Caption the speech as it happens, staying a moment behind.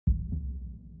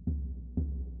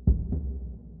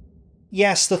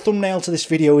Yes, the thumbnail to this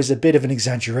video is a bit of an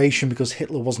exaggeration because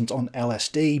Hitler wasn't on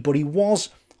LSD, but he was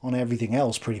on everything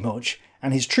else pretty much,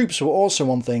 and his troops were also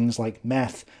on things like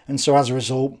meth, and so as a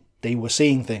result they were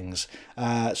seeing things,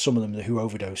 some of them who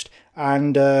overdosed,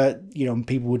 and you know,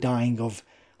 people were dying of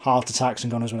heart attacks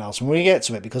and God knows what else. And we're going to get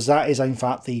to it because that is in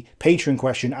fact the Patreon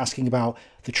question asking about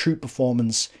the troop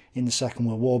performance in the Second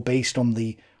World War based on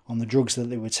the drugs that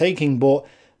they were taking. But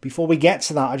before we get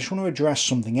to that, I just want to address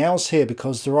something else here,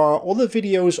 because there are other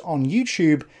videos on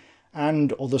YouTube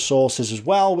and other sources as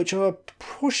well which are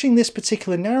pushing this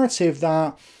particular narrative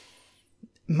that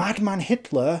Madman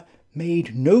Hitler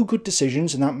made no good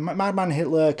decisions and that Madman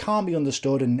Hitler can't be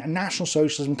understood and National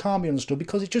Socialism can't be understood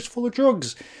because it's just full of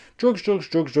drugs.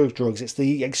 Drugs. It's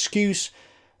the excuse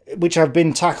which I've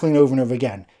been tackling over and over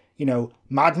again. You know,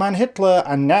 Madman Hitler,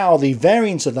 and now the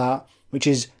variant of that, which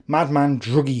is Madman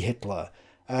Druggy Hitler.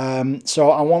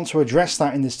 So I want to address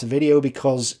that in this video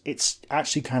because it's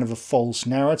actually kind of a false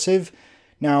narrative.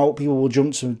 Now, people will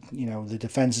jump to, you know, the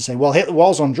defense and say, well, Hitler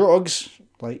was on drugs.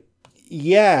 Like,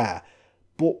 yeah,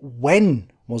 but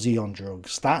when was he on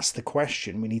drugs? That's the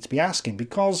question we need to be asking,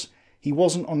 because he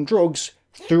wasn't on drugs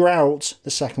throughout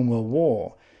the Second World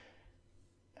War.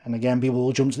 And again, people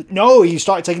will jump to, no, he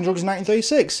started taking drugs in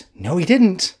 1936. No, he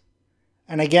didn't.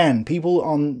 And again, people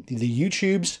on the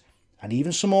YouTubes and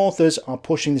even some authors are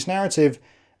pushing this narrative,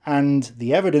 and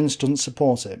the evidence doesn't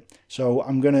support it. So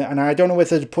I'm going to, and I don't know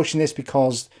whether they're pushing this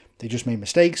because they just made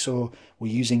mistakes or were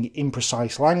using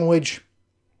imprecise language.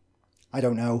 I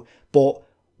don't know. But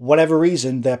whatever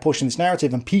reason, they're pushing this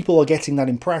narrative and people are getting that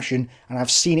impression, and I've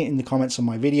seen it in the comments on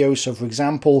my videos. So for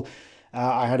example,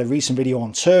 I had a recent video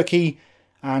on Turkey,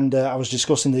 and I was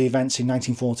discussing the events in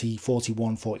 1940,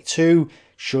 41, 42.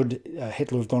 Should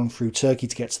Hitler have gone through Turkey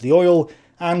to get to the oil?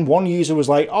 And one user was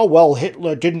like, oh, well,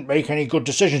 Hitler didn't make any good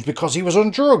decisions because he was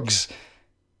on drugs.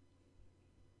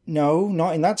 No,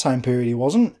 not in that time period he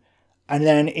wasn't. And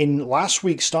then in last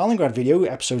week's Stalingrad video,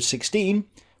 episode 16,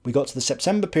 we got to the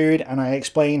September period, and I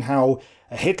explained how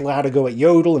Hitler had a go at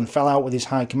Jodl and fell out with his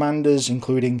high commanders,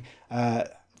 including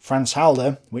Franz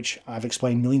Halder, which I've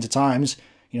explained millions of times.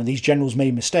 You know, these generals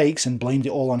made mistakes and blamed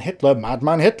it all on Hitler,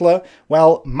 Madman Hitler.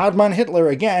 Well, Madman Hitler,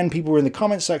 again, people were in the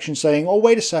comments section saying, oh,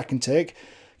 wait a second, Tick.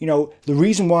 You know, the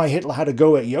reason why Hitler had a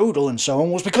go at Jodl and so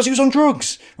on was because he was on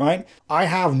drugs, right? I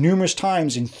have numerous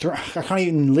times I can't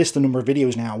even list the number of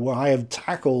videos now where I have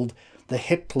tackled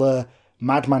the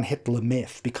Madman Hitler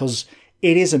myth, because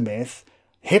it is a myth.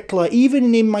 Hitler,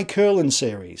 even in my Curlin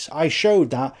series, I showed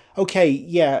that, okay,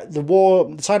 yeah,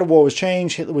 the side of war was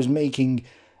changed, Hitler was making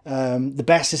the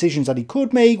best decisions that he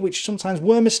could make, which sometimes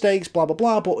were mistakes, blah, blah,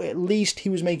 blah, but at least he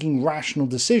was making rational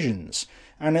decisions.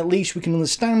 And at least we can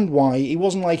understand why. It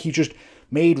wasn't like he just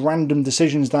made random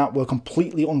decisions that were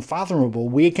completely unfathomable.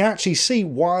 We can actually see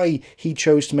why he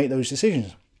chose to make those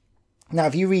decisions. Now,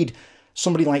 if you read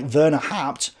somebody like Werner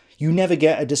Hapt, you never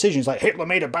get a decision. It's like, Hitler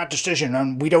made a bad decision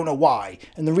and we don't know why.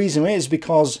 And the reason is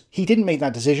because he didn't make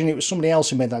that decision. It was somebody else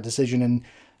who made that decision, and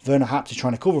Werner Hapt is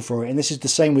trying to cover for it. And this is the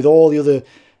same with all the other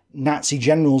Nazi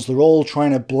generals. They're all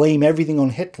trying to blame everything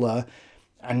on Hitler,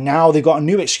 and now they've got a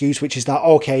new excuse, which is that,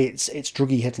 okay, it's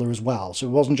Druggy Hitler as well. So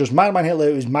it wasn't just Madman Hitler,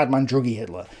 it was Madman Druggy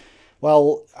Hitler.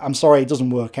 Well, I'm sorry, it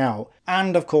doesn't work out.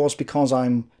 And of course, because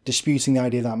I'm disputing the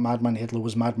idea that Madman Hitler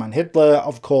was Madman Hitler,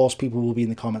 of course people will be in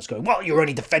the comments going, well, you're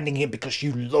only defending him because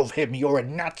you love him, you're a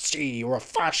Nazi, or a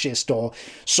fascist, or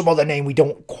some other name we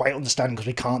don't quite understand because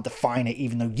we can't define it,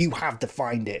 even though you have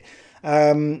defined it.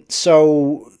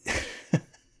 So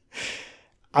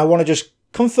I want to just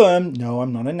confirm, no,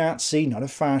 I'm not a Nazi, not a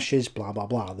fascist, blah, blah,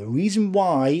 blah. The reason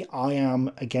why I am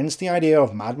against the idea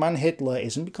of Madman Hitler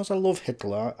isn't because I love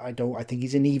Hitler. I think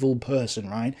he's an evil person,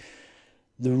 right?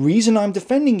 The reason I'm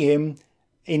defending him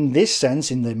in this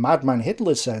sense, in the Madman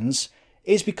Hitler sense,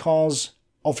 is because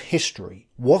of history.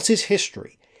 What is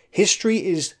history? History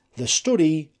is the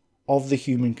study of the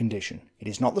human condition. It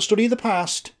is not the study of the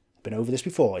past. I've been over this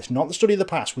before. It's not the study of the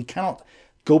past. We cannot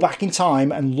go back in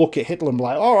time and look at Hitler and be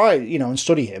like, all right, you know, and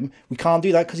study him. We can't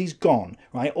do that because he's gone,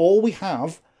 right? All we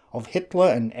have of Hitler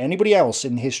and anybody else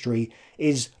in history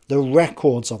is the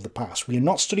records of the past. We are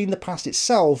not studying the past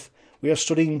itself. We are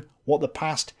studying what the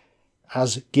past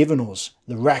has given us,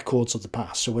 the records of the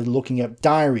past. So we're looking at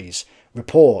diaries,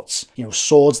 reports, you know,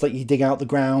 swords that you dig out the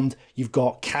ground. You've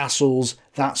got castles,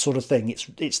 that sort of thing.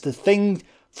 It's the thing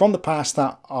from the past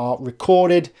that are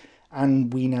recorded,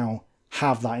 and we now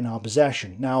have that in our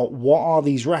possession. Now, what are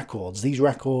these records? These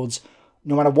records,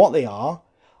 no matter what they are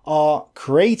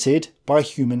created by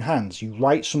human hands. You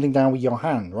write something down with your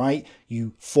hand, right?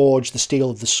 You forge the steel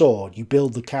of the sword. You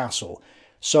build the castle.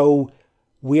 So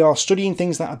we are studying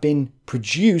things that have been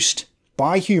produced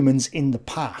by humans in the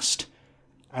past.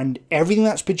 And everything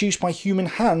that's produced by human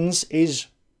hands is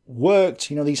worked,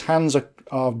 these hands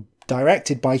are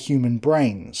directed by human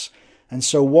brains. And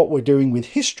so what we're doing with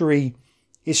history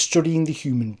is studying the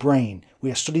human brain.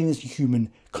 We are studying the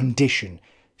human condition.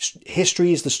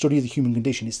 History is the study of the human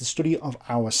condition. It's the study of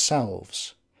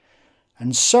ourselves.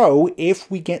 And so if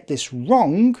we get this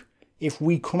wrong, if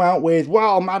we come out with,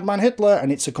 well, Madman Hitler,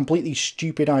 and it's a completely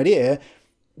stupid idea,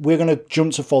 we're going to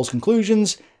jump to false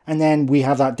conclusions, and then we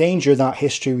have that danger that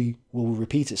history will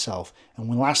repeat itself.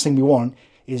 And the last thing we want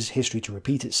is history to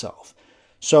repeat itself.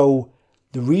 So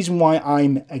the reason why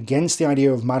I'm against the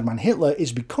idea of Madman Hitler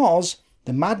is because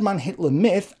the Madman Hitler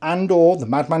myth and or the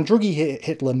Madman Druggy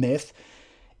Hitler myth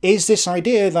is this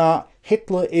idea that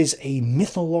Hitler is a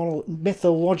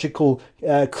mythological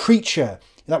creature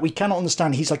that we cannot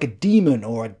understand. He's like a demon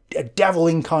or a devil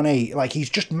incarnate. Like, he's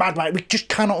just mad. We just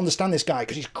cannot understand this guy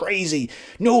because he's crazy.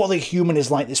 No other human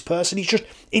is like this person. He's just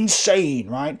insane,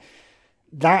 right?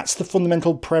 That's the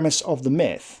fundamental premise of the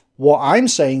myth. What I'm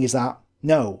saying is that,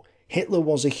 no, Hitler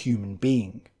was a human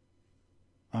being,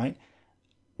 right?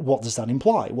 What does that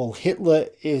imply? Well,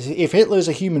 if Hitler is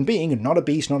a human being and not a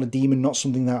beast, not a demon, not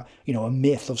something that, a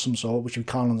myth of some sort, which we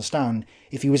can't understand,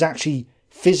 if he was actually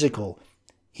physical,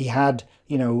 he had,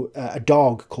 a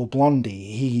dog called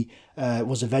Blondie, he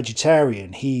was a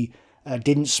vegetarian, he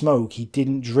didn't smoke, he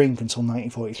didn't drink until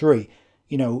 1943,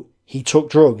 he took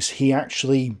drugs, he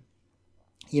actually,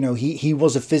 he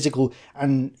was a physical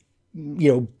and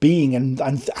being and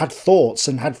had thoughts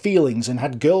and had feelings and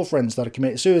had girlfriends that had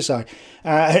committed suicide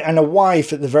and a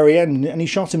wife at the very end, and he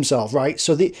shot himself, right?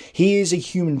 So he is a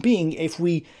human being. If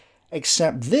we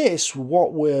accept this,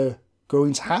 what we're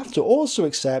going to have to also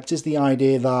accept is the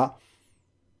idea that,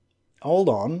 hold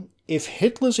on, if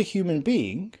Hitler's a human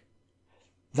being,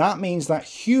 that means that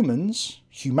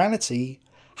humanity,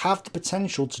 have the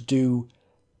potential to do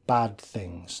bad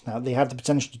things. Now, they have the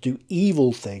potential to do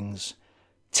evil things,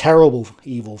 terrible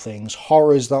evil things,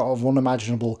 horrors that are of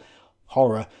unimaginable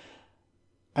horror.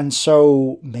 And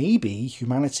so maybe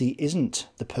humanity isn't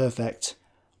the perfect,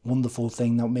 wonderful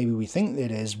thing that maybe we think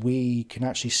it is. We can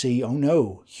actually see, oh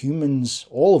no, humans,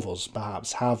 all of us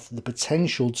perhaps, have the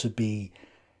potential to be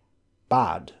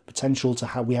bad, potential to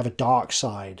have, we have a dark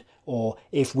side, or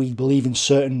if we believe in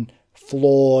certain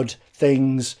flawed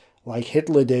things like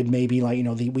Hitler did, maybe like,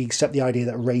 we accept the idea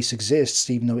that race exists,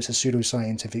 even though it's a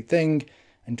pseudoscientific thing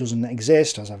and doesn't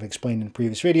exist, as I've explained in a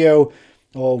previous video,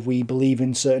 or we believe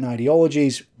in certain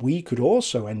ideologies, we could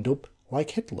also end up like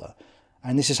Hitler.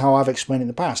 And this is how I've explained in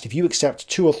the past. If you accept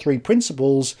 2 or 3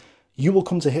 principles, you will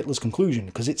come to Hitler's conclusion,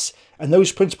 because and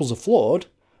those principles are flawed,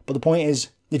 but the point is,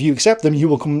 if you accept them, you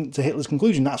will come to Hitler's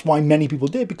conclusion. That's why many people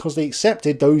did, because they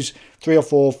accepted those 3 or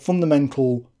 4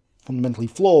 fundamentally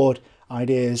flawed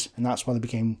ideas, and that's why they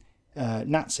became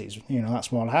Nazis.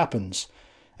 That's what happens.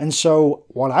 And so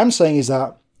what I'm saying is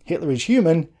that Hitler is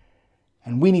human,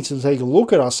 and we need to take a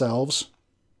look at ourselves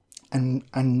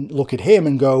and look at him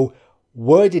and go,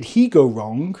 where did he go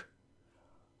wrong?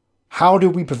 How do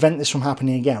we prevent this from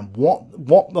happening again?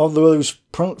 What are those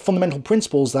fundamental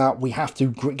principles that we have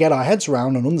to get our heads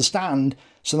around and understand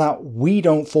so that we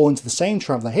don't fall into the same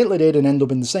trap that Hitler did and end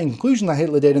up in the same conclusion that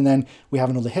Hitler did, and then we have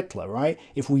another Hitler, right?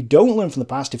 If we don't learn from the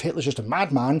past, if Hitler's just a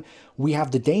madman, we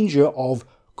have the danger of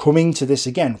coming to this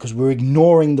again, because we're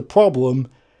ignoring the problem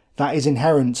that is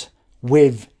inherent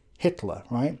with Hitler,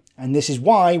 right? And this is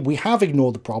why we have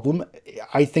ignored the problem.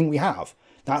 I think we have.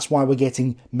 That's why we're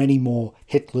getting many more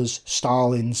Hitlers,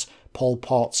 Stalins, Pol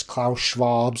Pots, Klaus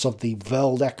Schwabs of the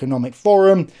World Economic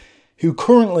Forum, who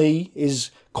currently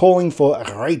is calling for a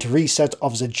great reset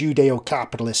of the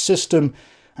Judeo-capitalist system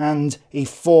and a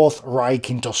Fourth Reich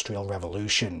industrial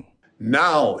revolution.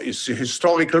 Now is the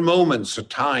historical moment, the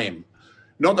time,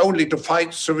 not only to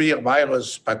fight severe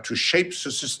virus, but to shape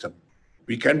the system.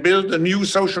 We can build a new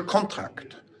social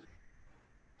contract,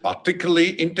 particularly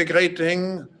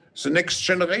integrating the next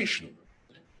generation.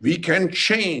 We can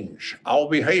change our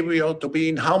behavior to be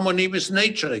in harmony with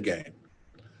nature again.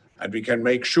 And we can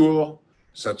make sure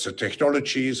that the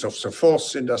technologies of the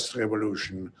fourth industrial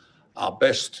revolution are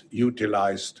best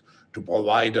utilized to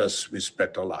provide us with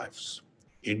better lives.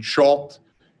 In short,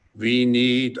 we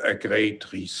need a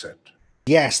great reset.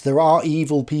 Yes, there are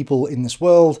evil people in this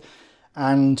world,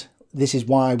 and this is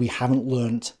why we haven't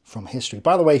learnt from history.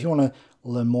 By the way, if you want to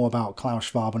learn more about Klaus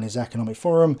Schwab and his economic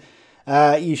forum,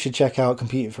 you should check out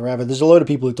Computing Forever. There's a load of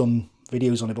people who've done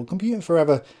videos on it, but Computing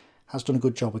Forever has done a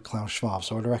good job with Klaus Schwab,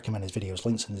 so I'd recommend his videos,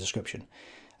 links in the description.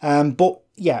 But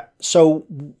yeah, so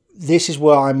this is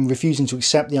where I'm refusing to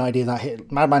accept the idea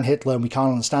that Madman Hitler, and we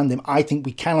can't understand him. I think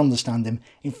we can understand him.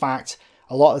 In fact,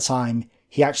 a lot of the time,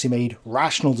 he actually made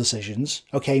rational decisions.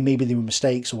 Okay, maybe they were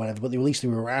mistakes or whatever, but at least they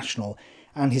were rational.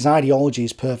 And his ideology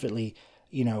is perfectly,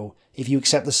 you know, if you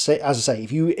accept the, as I say,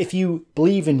 if you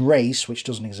believe in race, which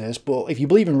doesn't exist, but if you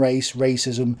believe in race,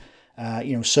 racism,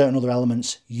 you know, certain other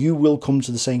elements, you will come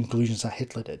to the same conclusions that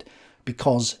Hitler did,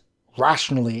 because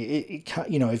rationally,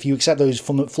 you know, if you accept those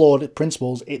flawed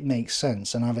principles, it makes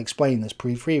sense, and I've explained this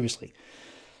previously.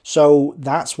 So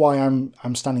that's why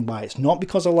I'm standing by it. It's not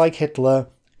because I like Hitler.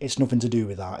 It's nothing to do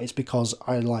with that. It's because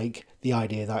I like the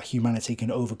idea that humanity can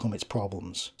overcome its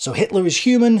problems. So Hitler is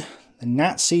human. The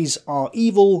Nazis are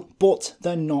evil, but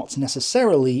they're not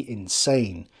necessarily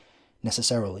insane.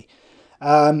 Necessarily.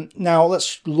 Now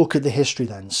let's look at the history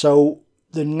then. So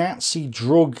the Nazi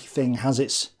drug thing has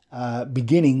its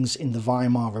beginnings in the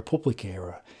Weimar Republic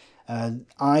era.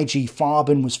 IG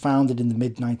Farben was founded in the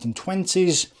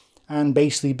mid-1920s and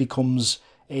basically becomes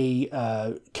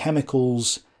a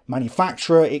chemicals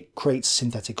manufacturer. It creates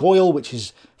synthetic oil, which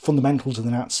is fundamental to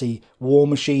the Nazi war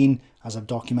machine, as I've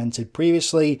documented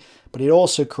previously, but it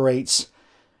also creates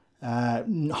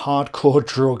hardcore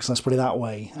drugs, let's put it that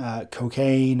way,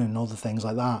 cocaine and other things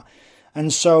like that.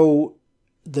 And so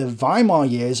the Weimar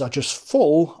years are just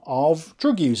full of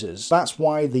drug users. That's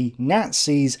why the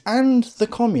Nazis and the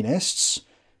communists,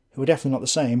 who are definitely not the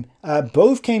same,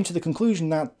 both came to the conclusion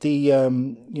that the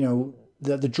you know,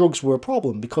 that the drugs were a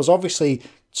problem, because obviously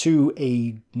to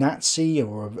a Nazi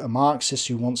or a Marxist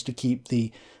who wants to keep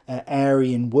the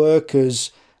Aryan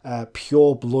workers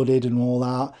pure-blooded and all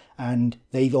that, and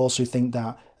they also think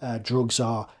that drugs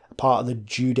are part of the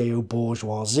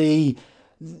Judeo-bourgeoisie.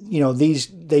 You know,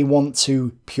 they want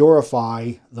to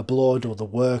purify the blood or the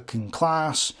working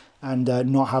class and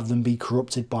not have them be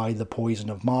corrupted by the poison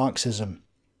of Marxism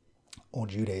or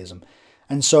Judaism.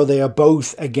 And so they are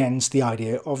both against the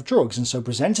idea of drugs, and so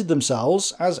presented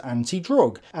themselves as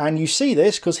anti-drug. And you see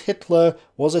this because Hitler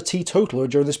was a teetotaler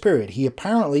during this period. He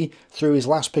apparently threw his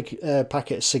last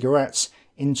packet of cigarettes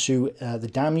into the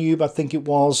Danube, I think it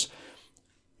was.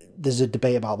 There's a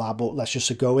debate about that, but let's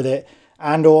just go with it.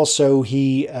 And also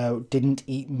he didn't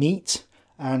eat meat,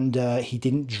 and he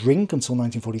didn't drink until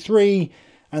 1943.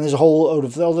 And there's a whole load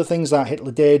of other things that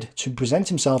Hitler did to present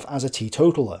himself as a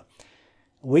teetotaler,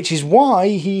 which is why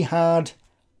he had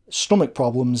stomach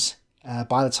problems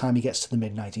by the time he gets to the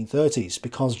mid-1930s.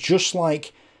 Because just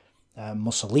like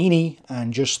Mussolini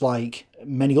and just like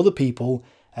many other people,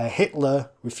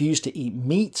 Hitler refused to eat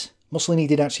meat. Mussolini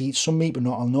did actually eat some meat, but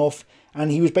not enough.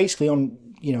 And he was basically on,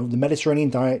 you know, the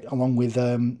Mediterranean diet along with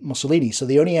Mussolini. So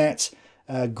they only ate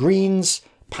greens,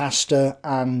 pasta,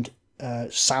 and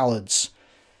salads,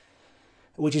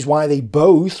 which is why they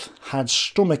both had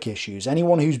stomach issues.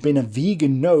 Anyone who's been a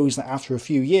vegan knows that after a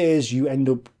few years you end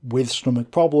up with stomach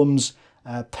problems,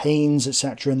 pains,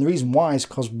 etc. And the reason why is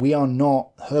because we are not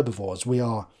herbivores. We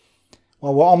are,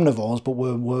 well, we're omnivores, but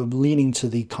we're leaning to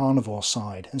the carnivore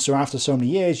side. And so after so many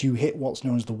years, you hit what's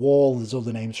known as the wall. There's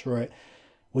other names for it,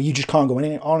 where you just can't go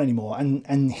on anymore.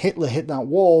 And Hitler hit that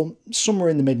wall somewhere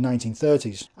in the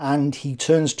mid-1930s. And he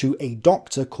turns to a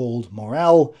doctor called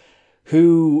Morell,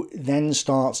 who then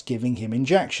starts giving him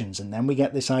injections. And then we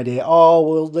get this idea, oh,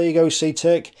 well, there you go,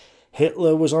 C-Tick.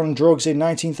 Hitler was on drugs in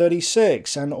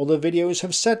 1936, and other videos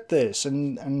have said this.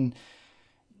 And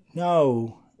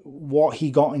no, what he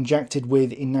got injected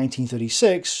with in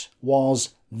 1936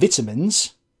 was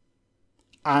vitamins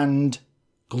and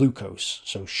glucose,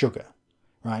 so sugar.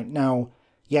 Right, now,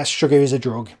 yes, sugar is a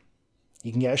drug.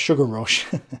 You can get a sugar rush,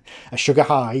 a sugar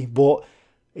high, but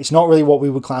it's not really what we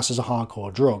would class as a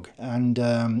hardcore drug. And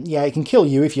yeah, it can kill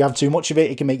you if you have too much of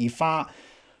it. It can make you fat.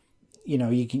 You know,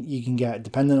 you can get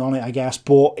dependent on it, I guess,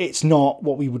 but it's not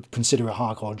what we would consider a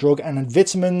hardcore drug. And then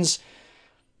vitamins,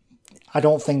 I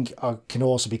don't think can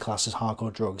also be classed as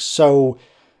hardcore drugs. So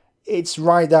it's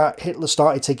right that Hitler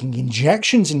started taking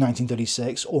injections in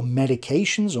 1936, or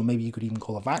medications, or maybe you could even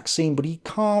call a vaccine, but he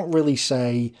can't really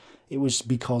say it was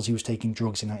because he was taking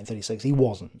drugs in 1936. He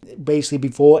wasn't. Basically,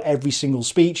 before every single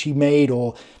speech he made,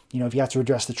 or, you know, if he had to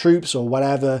address the troops or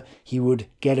whatever, he would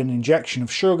get an injection of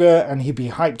sugar and he'd be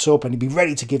hyped up and he'd be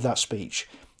ready to give that speech.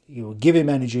 It would give him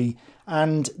energy.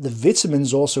 And the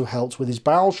vitamins also helped with his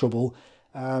bowel trouble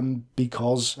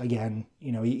because, again,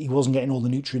 you know, he wasn't getting all the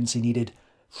nutrients he needed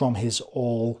from his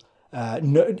all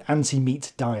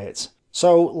anti-meat diet.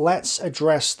 So let's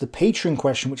address the Patreon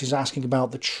question, which is asking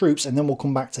about the troops, and then we'll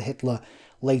come back to Hitler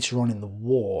later on in the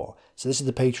war. So this is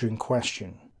the Patreon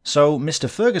question. So Mr.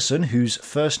 Ferguson, whose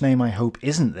first name I hope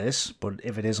isn't this, but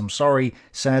if it is, I'm sorry,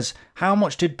 says, how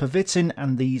much did Pervitin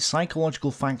and the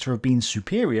psychological factor of being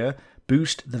superior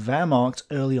boost the Wehrmacht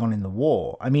early on in the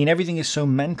war? I mean, everything is so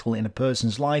mental in a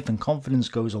person's life, and confidence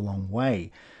goes a long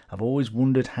way. I've always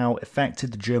wondered how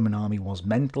affected the German army was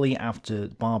mentally after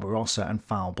Barbarossa and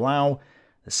Foul Blau.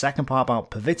 The second part about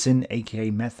Pervitin,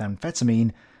 aka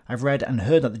methamphetamine, I've read and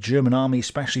heard that the German army,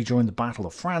 especially during the Battle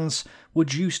of France, were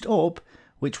juiced up,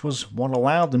 which was what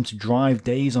allowed them to drive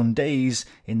days on days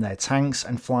in their tanks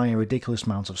and fly a ridiculous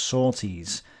amount of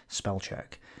sorties. Spell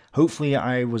check. Hopefully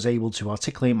I was able to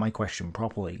articulate my question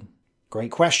properly.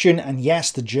 Great question, and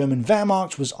yes, the German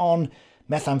Wehrmacht was on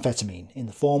methamphetamine in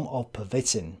the form of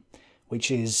Pervitin, which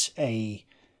is a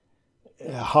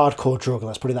hardcore drug,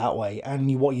 let's put it that way.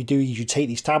 And what you do is you take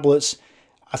these tablets.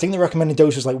 I think the recommended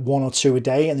dose was like 1 or 2 a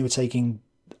day, and they were taking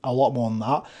a lot more than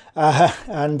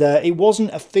that. It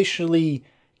wasn't officially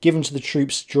given to the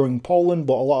troops during Poland,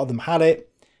 but a lot of them had it.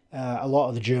 A lot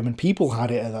of the German people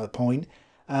had it at that point.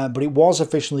 But it was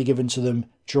officially given to them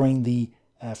during the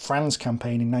France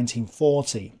campaign in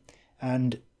 1940.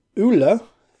 And Ohler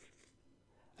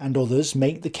and others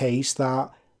make the case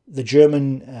that the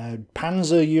German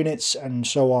panzer units and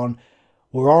so on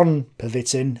were on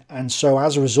Pervitin, and so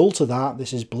as a result of that,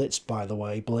 this is Blitzed, by the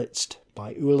way, Blitzed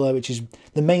by Ohler, which is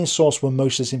the main source where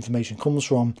most of this information comes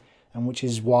from, and which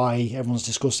is why everyone's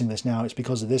discussing this now. It's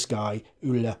because of this guy,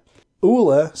 Ohler.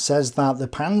 Ohler says that the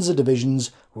panzer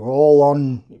divisions were all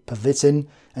on Pervitin,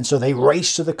 and so they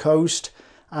raced to the coast,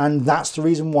 and that's the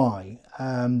reason why,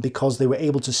 because they were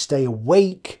able to stay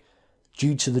awake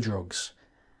due to the drugs.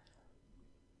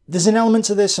 There's an element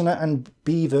to this, and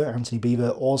Beaver, Anthony Beaver,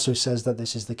 also says that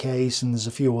this is the case, and there's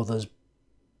a few others,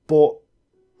 but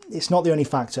it's not the only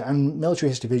factor. And Military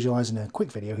History Visualized, in a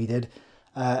quick video he did,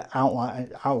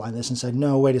 outlined this and said,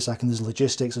 no, wait a second, there's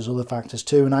logistics, there's other factors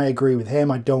too, and I agree with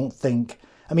him. I don't think,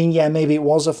 I mean, yeah, maybe it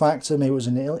was a factor, maybe it was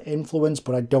an influence,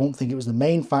 but I don't think it was the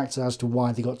main factor as to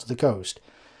why they got to the coast.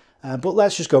 But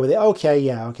let's just go with it. Okay,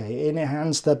 yeah, okay. It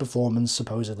enhanced their performance,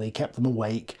 supposedly, kept them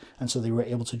awake, and so they were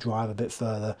able to drive a bit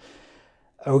further.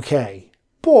 Okay.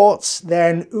 But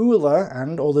then Ohler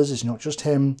and others, it's not just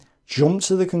him, jumped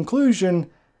to the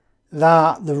conclusion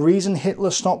that the reason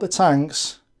Hitler stopped the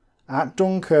tanks at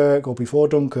Dunkirk, or before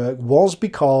Dunkirk, was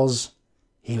because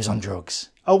he was on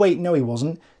drugs. Oh wait, no he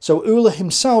wasn't. So Ohler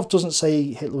himself doesn't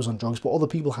say Hitler was on drugs, but other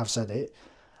people have said it.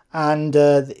 And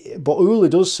but Ohler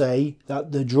does say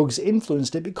that the drugs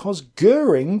influenced it because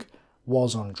Goering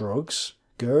was on drugs.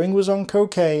 Goering was on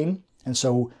cocaine, and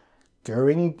so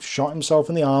Goering shot himself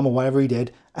in the arm or whatever he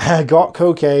did, got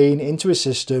cocaine into his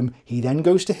system. He then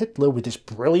goes to Hitler with this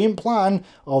brilliant plan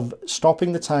of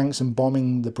stopping the tanks and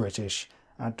bombing the British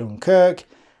at Dunkirk.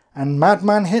 And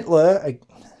Madman Hitler,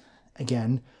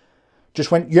 again,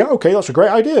 just went, yeah, okay, that's a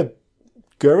great idea.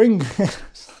 Goering,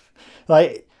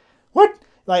 like, what?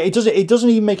 Like, it doesn't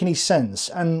even make any sense.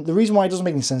 And the reason why it doesn't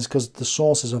make any sense is because the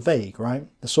sources are vague, right?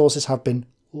 The sources have been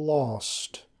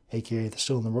lost, aka they're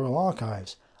still in the Royal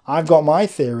Archives. I've got my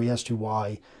theory as to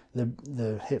why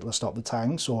the Hitler stopped the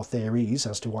tanks, or theories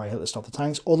as to why Hitler stopped the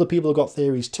tanks. Other people have got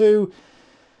theories too.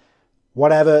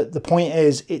 Whatever. The point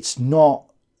is, it's not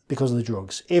because of the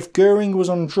drugs. If Goering was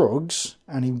on drugs,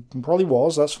 and he probably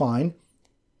was, that's fine,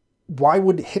 why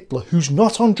would Hitler, who's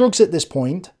not on drugs at this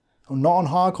point, or not on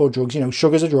hardcore drugs, you know,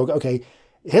 sugar's a drug, okay,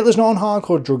 Hitler's not on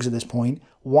hardcore drugs at this point,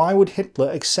 why would Hitler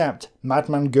accept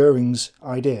Madman Goering's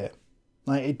idea?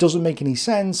 Like, it doesn't make any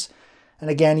sense, and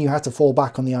again, you have to fall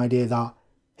back on the idea that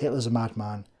Hitler's a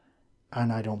madman,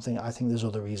 and I think there's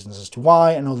other reasons as to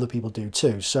why, and other people do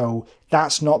too. So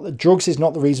that's not, the drugs is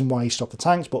not the reason why he stopped the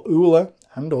tanks, but Ohler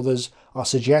and others are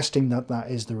suggesting that that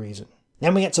is the reason.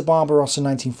 Then we get to Barbarossa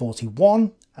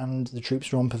 1941, and the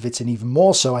troops are on Pervitin even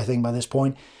more so, I think, by this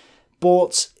point.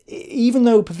 But even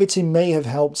though Pervitin may have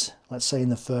helped, let's say, in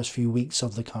the first few weeks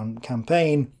of the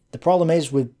campaign, the problem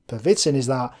is with Pervitin is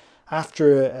that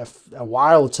after a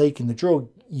while of taking the drug,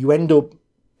 you end up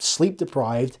sleep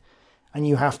deprived, and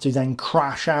you have to then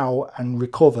crash out and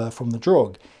recover from the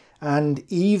drug. And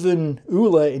even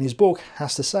Ohler in his book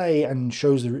has to say, and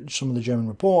shows some of the German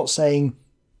reports saying,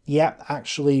 yeah,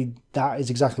 actually, that is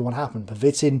exactly what happened.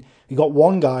 Pervitin, you got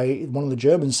one guy, one of the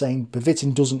Germans, saying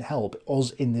Pervitin doesn't help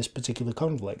us in this particular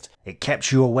conflict. It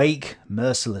kept you awake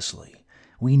mercilessly.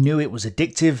 We knew it was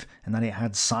addictive and that it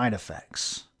had side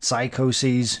effects.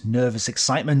 Psychoses, nervous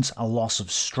excitement, a loss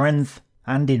of strength.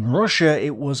 And in Russia,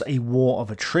 it was a war of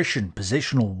attrition,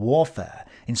 positional warfare.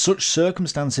 In such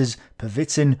circumstances,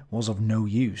 Pervitin was of no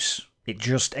use. It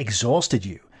just exhausted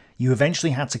you. You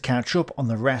eventually had to catch up on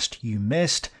the rest you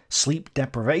missed. Sleep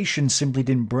deprivation simply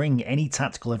didn't bring any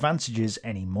tactical advantages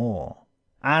anymore.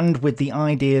 And with the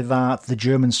idea that the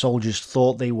German soldiers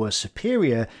thought they were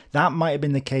superior, that might have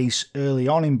been the case early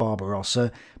on in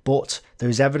Barbarossa, but there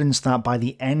is evidence that by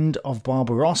the end of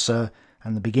Barbarossa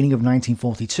and the beginning of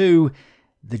 1942,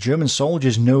 the German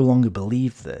soldiers no longer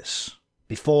believed this.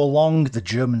 Before long, the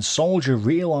German soldier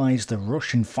realised the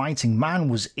Russian fighting man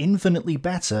was infinitely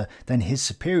better than his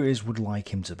superiors would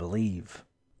like him to believe.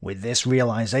 With this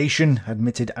realisation,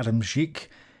 admitted Adam Schick,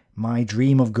 my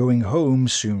dream of going home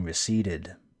soon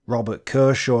receded. Robert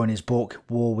Kershaw, in his book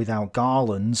War Without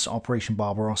Garlands, Operation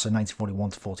Barbarossa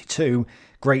 1941-42,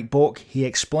 great book, he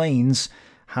explains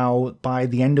how by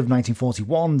the end of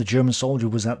 1941 the German soldier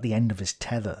was at the end of his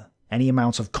tether. Any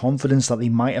amount of confidence that they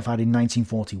might have had in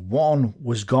 1941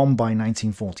 was gone by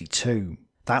 1942.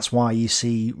 That's why you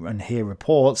see and hear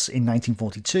reports in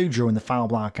 1942 during the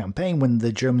Faulblau campaign, when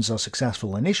the Germans are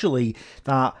successful initially,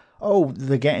 that, oh,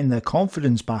 they're getting their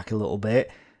confidence back a little bit,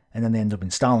 and then they end up in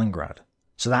Stalingrad.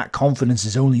 So that confidence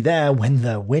is only there when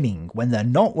they're winning. When they're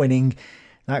not winning,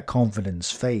 that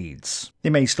confidence fades. They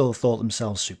may still have thought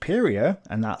themselves superior,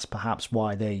 and that's perhaps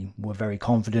why they were very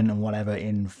confident and whatever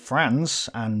in France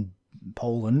and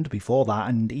Poland before that,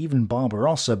 and even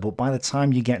Barbarossa, but by the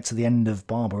time you get to the end of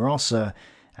Barbarossa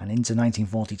and into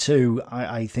 1942,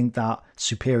 I think that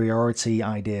superiority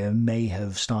idea may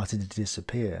have started to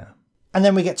disappear. And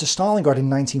then we get to Stalingrad in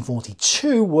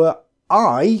 1942, where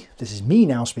this is me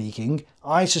now speaking,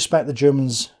 I suspect the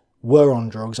Germans were on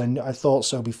drugs. I thought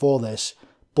so before this,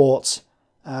 but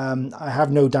I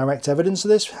have no direct evidence of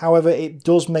this. However, it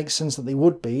does make sense that they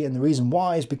would be, and the reason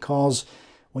why is because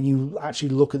when you actually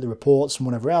look at the reports and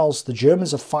whatever else, the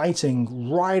Germans are fighting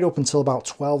right up until about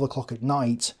 12 o'clock at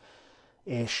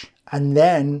night-ish, and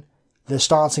then they're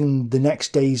starting the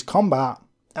next day's combat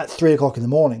at 3 o'clock in the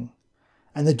morning.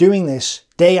 And they're doing this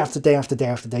day after day after day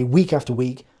after day, week after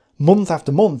week, month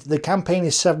after month. The campaign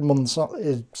is 7 months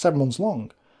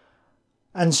long.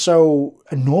 And so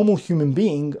a normal human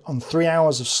being on 3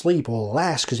 hours of sleep or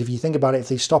less, because if you think about it, if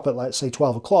they stop at, let's say,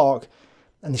 12 o'clock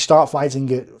and they start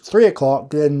fighting at 3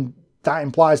 o'clock, then that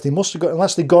implies they must have got,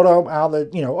 unless they got out there,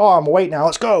 you know, oh, I'm awake now,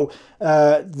 let's go.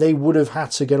 They would have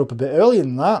had to get up a bit earlier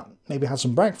than that, maybe had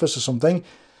some breakfast or something.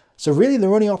 So really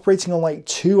they're only operating on like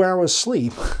 2 hours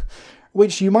sleep,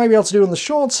 which you might be able to do in the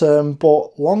short term,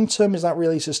 but long term, is that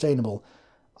really sustainable?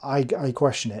 I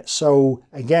question it. So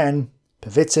again,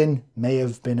 Pervitin may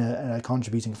have been a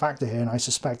contributing factor here, and I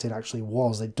suspect it actually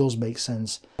was. It does make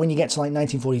sense. When you get to like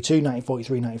 1942,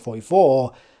 1943,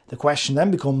 1944, the question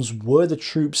then becomes, were the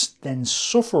troops then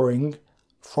suffering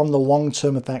from the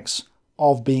long-term effects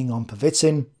of being on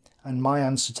Pervitin? And my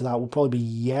answer to that will probably be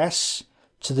yes,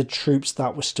 to the troops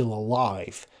that were still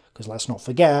alive. Because let's not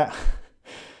forget,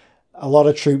 a lot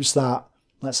of troops that,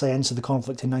 let's say, entered the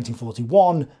conflict in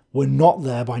 1941 were not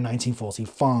there by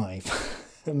 1945.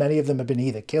 Many of them have been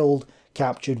either killed,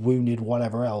 captured, wounded,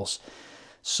 whatever else.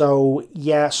 So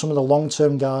yeah, some of the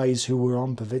long-term guys who were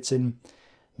on Pervitin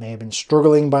may have been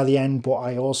struggling by the end, but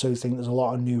I also think there's a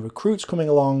lot of new recruits coming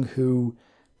along who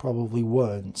probably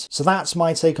weren't. So that's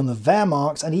my take on the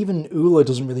Wehrmacht, and even Ohler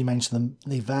doesn't really mention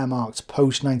the Wehrmacht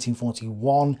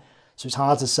post-1941, so it's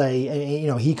hard to say, you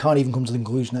know, he can't even come to the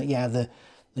conclusion that, yeah, the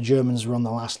Germans were on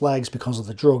their last legs because of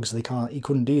the drugs. He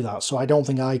couldn't do that, so I don't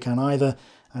think I can either.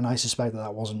 And I suspect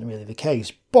that wasn't really the case.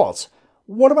 But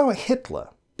what about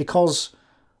Hitler? Because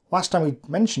last time we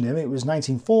mentioned him, it was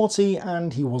 1940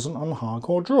 and he wasn't on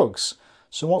hardcore drugs.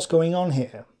 So what's going on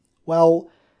here? Well,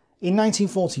 in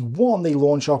 1941 they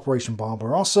launched Operation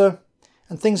Barbarossa,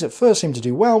 and things at first seemed to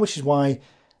do well, which is why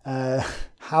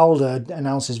Halder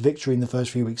announces victory in the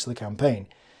first few weeks of the campaign.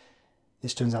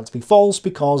 This turns out to be false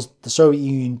because the Soviet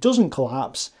Union doesn't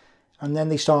collapse, and then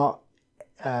they start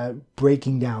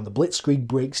breaking down. The Blitzkrieg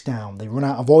breaks down. They run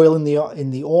out of oil in the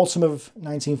autumn of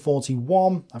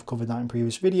 1941. I've covered that in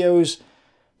previous videos.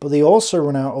 But they also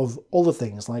run out of other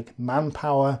things like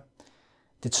manpower,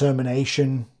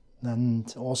 determination,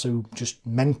 and also just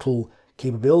mental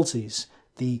capabilities.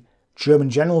 The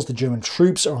German generals, the German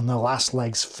troops are on their last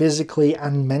legs physically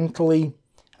and mentally.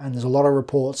 And there's a lot of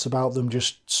reports about them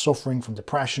just suffering from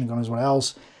depression and God knows what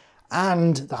else.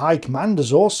 And the high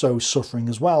commander's also suffering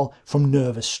as well from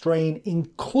nervous strain,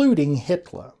 including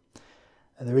Hitler.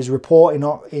 And there is a report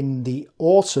in the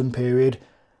autumn period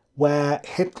where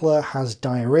Hitler has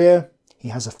diarrhea, he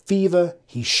has a fever,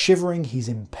 he's shivering, he's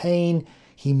in pain,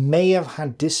 he may have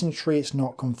had dysentery, it's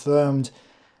not confirmed.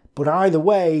 But either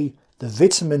way, the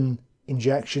vitamin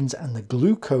injections and the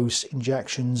glucose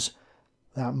injections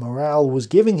that Morale was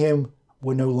giving him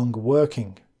were no longer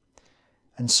working.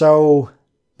 And so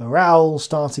Morale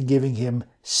started giving him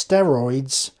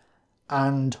steroids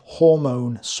and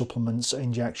hormone supplements,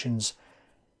 injections.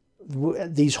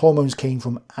 These hormones came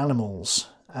from animals,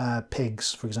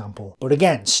 pigs, for example. But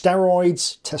again,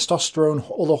 steroids, testosterone,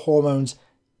 other hormones,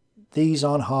 these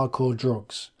aren't hardcore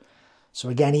drugs. So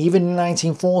again, even in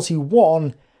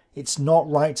 1941, it's not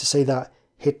right to say that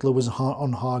Hitler was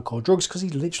on hardcore drugs, because he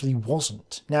literally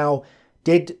wasn't. Now,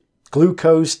 did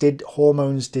glucose, did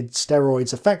hormones, did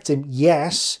steroids affect him?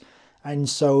 Yes. And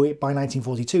so by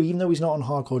 1942, even though he's not on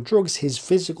hardcore drugs, his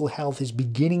physical health is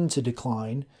beginning to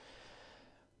decline.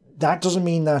 That doesn't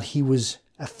mean that he was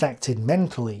affected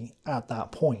mentally at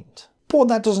that point. But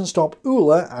that doesn't stop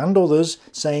Ohler and others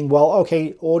saying, well,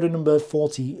 okay, order number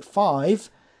 45,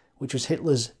 which was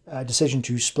Hitler's decision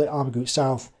to split Army Group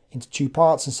South into two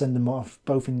parts and send them off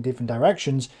both in different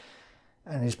directions,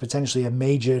 and is potentially a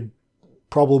major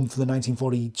problem for the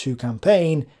 1942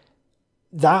 campaign.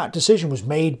 That decision was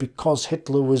made because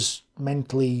Hitler was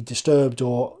mentally disturbed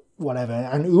or whatever,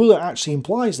 and Ohler actually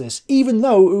implies this, even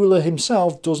though Ohler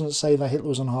himself doesn't say that Hitler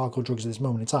was on hardcore drugs at this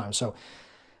moment in time. So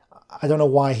I don't know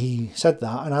why he said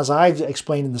that, and as I've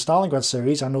explained in the Stalingrad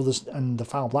series, I know this, and the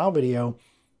Foul Blau video,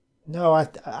 no,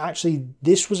 actually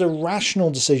this was a rational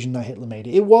decision that Hitler made.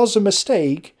 It was a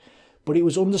mistake, but it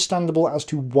was understandable as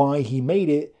to why he made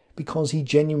it, because he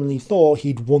genuinely thought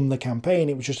he'd won the campaign.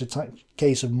 It was just a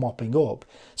case of mopping up.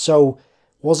 So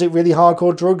was it really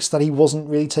hardcore drugs that he wasn't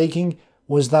really taking?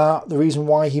 Was that the reason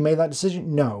why he made that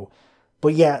decision? No.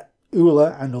 But yet,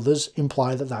 Ohler and others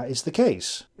imply that that is the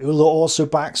case. Ohler also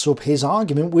backs up his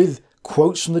argument with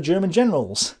quotes from the German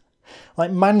generals,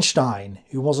 like Manstein,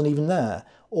 who wasn't even there,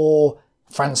 or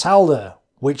Franz Halder,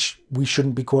 which we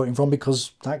shouldn't be quoting from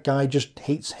because that guy just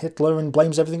hates Hitler and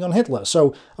blames everything on Hitler.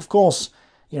 So, of course,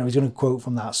 you know, he's going to quote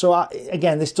from that. So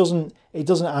again, it doesn't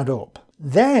add up.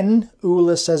 Then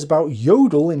Ohler says about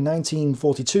Jodl in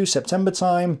 1942, September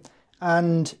time,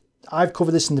 and I've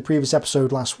covered this in the previous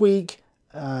episode last week.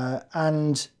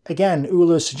 And again,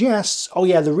 Ohler suggests, oh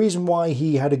yeah, the reason why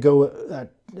he had to go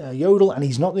at Jodl, and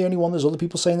he's not the only one, there's other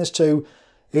people saying this too,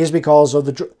 is because of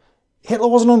Hitler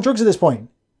wasn't on drugs at this point.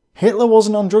 Hitler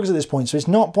wasn't on drugs at this point, so it's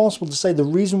not possible to say the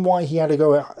reason why he had to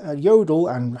go at Jodl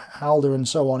and Halder and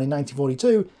so on in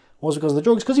 1942 was because of the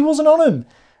drugs, because he wasn't on them.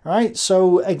 Right?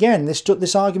 So again,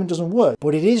 this argument doesn't work.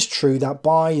 But it is true that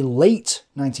by late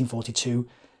 1942,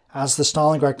 as the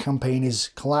Stalingrad campaign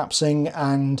is collapsing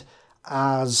and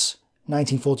as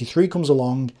 1943 comes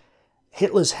along,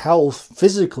 Hitler's health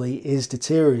physically is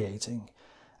deteriorating.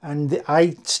 And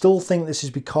I still think this is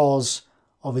because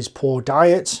of his poor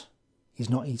diet. He's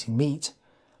not eating meat.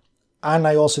 And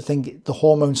I also think the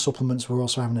hormone supplements were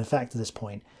also having an effect at this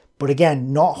point. But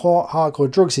again, not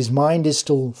hardcore drugs. His mind is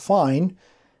still fine.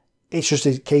 It's just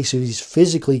a case of he's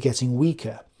physically getting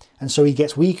weaker. And so he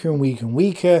gets weaker and weaker and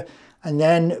weaker. And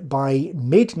then by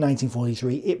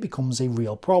mid-1943, it becomes a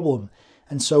real problem.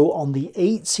 And so on the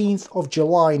 18th of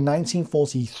July,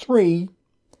 1943,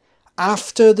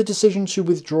 after the decision to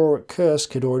withdraw at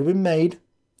Kursk had already been made,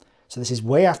 so this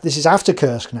is after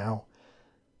Kursk now,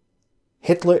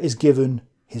 Hitler is given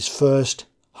his first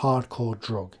hardcore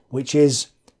drug, which is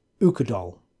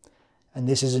Ukadol. And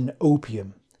this is an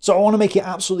opium. So I want to make it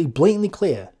absolutely blatantly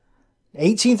clear.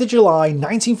 18th of July,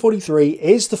 1943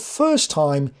 is the first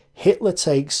time Hitler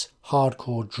takes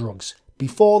hardcore drugs.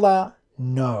 Before that,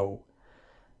 no.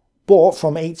 But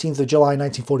from 18th of July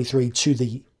 1943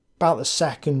 to about the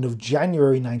 2nd of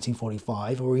January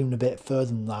 1945, or even a bit further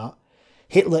than that,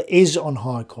 Hitler is on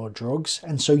hardcore drugs,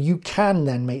 and so you can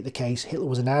then make the case Hitler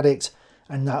was an addict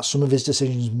and that some of his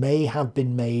decisions may have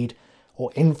been made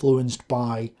or influenced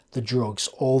by the drugs.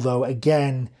 Although,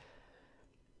 again,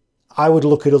 I would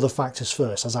look at other factors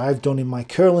first. As I've done in my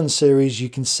Kurland series, you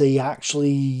can see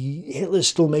actually Hitler's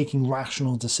still making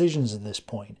rational decisions at this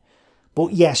point.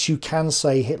 But yes, you can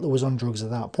say Hitler was on drugs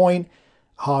at that point,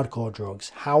 hardcore drugs.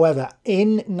 However,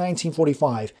 in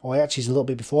 1945, or actually it's a little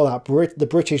bit before that, the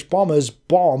British bombers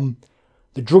bomb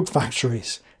the drug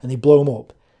factories and they blow them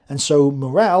up. And so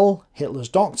Morel, Hitler's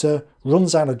doctor,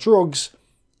 runs out of drugs,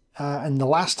 and the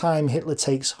last time Hitler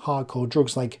takes hardcore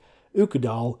drugs like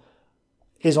Ukadol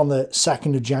is on the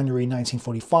 2nd of January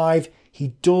 1945.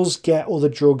 He does get other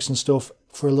drugs and stuff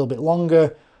for a little bit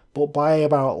longer, but by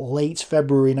about late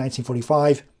February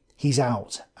 1945, he's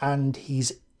out, and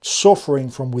he's suffering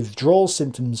from withdrawal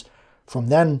symptoms from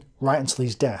then right until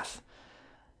his death.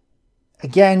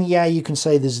 Again, yeah, you can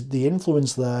say there's the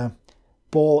influence there,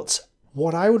 but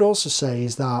what I would also say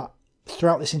is that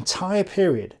throughout this entire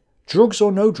period, drugs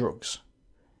or no drugs,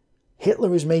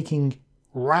 Hitler is making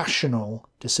rational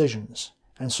decisions.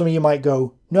 And some of you might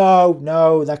go,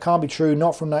 no, that can't be true,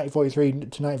 not from 1943 to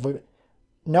 1940.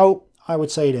 No, I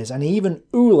would say it is. And even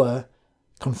Ohler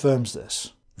confirms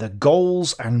this. The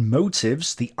goals and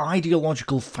motives, the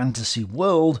ideological fantasy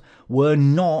world, were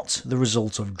not the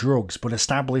result of drugs, but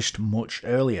established much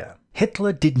earlier.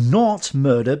 Hitler did not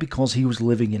murder because he was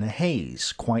living in a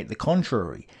haze, quite the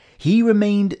contrary. He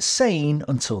remained sane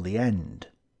until the end.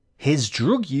 His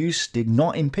drug use did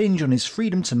not impinge on his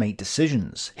freedom to make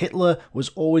decisions. Hitler was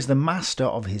always the master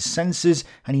of his senses,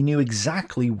 and he knew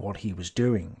exactly what he was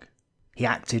doing. He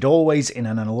acted always in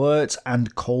an alert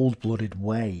and cold-blooded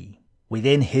way.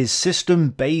 Within his system,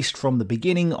 based from the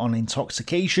beginning on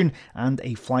intoxication and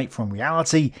a flight from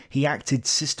reality, he acted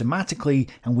systematically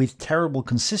and with terrible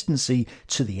consistency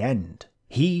to the end.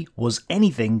 He was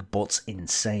anything but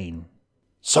insane.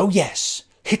 So yes,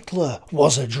 Hitler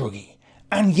was a druggie.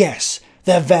 And yes,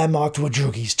 the Wehrmacht were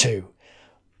druggies too.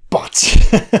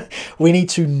 But we need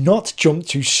to not jump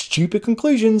to stupid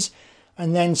conclusions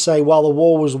and then say, well, the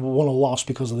war was won or lost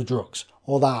because of the drugs.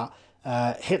 Or that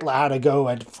Hitler had a go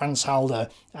at Franz Halder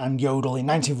and Jodl in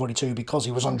 1942 because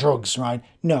he was on drugs, right?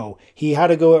 No, he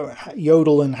had a go at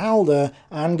Jodl and Halder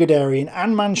and Guderian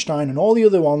and Manstein and all the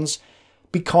other ones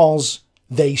because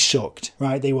they sucked,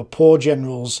 right? They were poor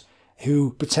generals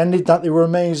who pretended that they were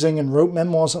amazing and wrote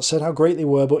memoirs that said how great they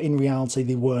were, but in reality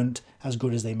they weren't as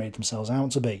good as they made themselves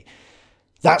out to be.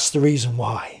 That's the reason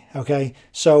why, okay?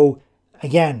 So,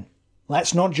 again,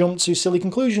 let's not jump to silly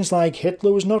conclusions like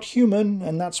Hitler was not human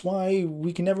and that's why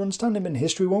we can never understand him and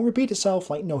history won't repeat itself.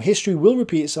 Like, no, history will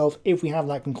repeat itself if we have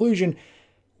that conclusion.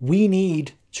 We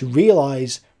need to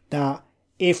realise that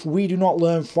if we do not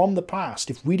learn from the past,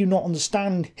 if we do not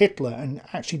understand Hitler and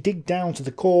actually dig down to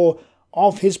the core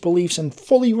of his beliefs and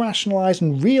fully rationalise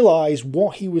and realise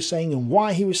what he was saying and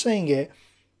why he was saying it,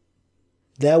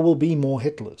 there will be more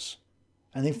Hitlers.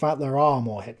 And in fact, there are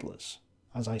more Hitlers.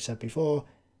 As I said before,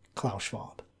 Klaus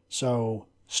Schwab. So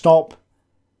stop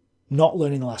not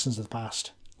learning the lessons of the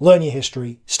past. Learn your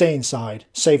history, stay inside,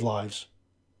 save lives.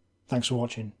 Thanks for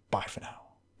watching. Bye for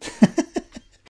now.